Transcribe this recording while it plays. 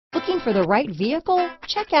Looking for the right vehicle?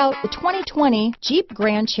 Check out the 2020 Jeep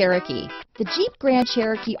Grand Cherokee. The Jeep Grand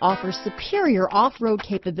Cherokee offers superior off-road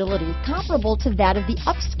capabilities comparable to that of the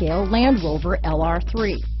upscale Land Rover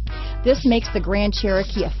LR3. This makes the Grand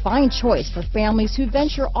Cherokee a fine choice for families who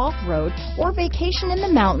venture off-road or vacation in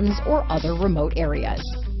the mountains or other remote areas.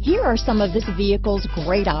 Here are some of this vehicle's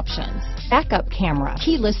great options: backup camera,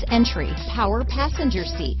 keyless entry, power passenger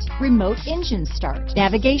seat, remote engine start,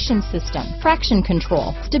 navigation system, traction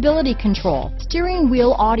control, stability control, steering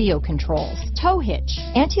wheel audio controls, tow hitch,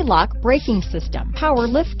 anti-lock braking system, power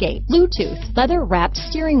liftgate, Bluetooth, leather-wrapped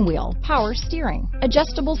steering wheel, power steering,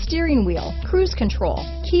 adjustable steering wheel, cruise control,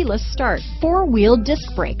 keyless start, four-wheel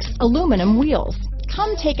disc brakes, aluminum wheels.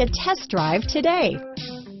 Come take a test drive today.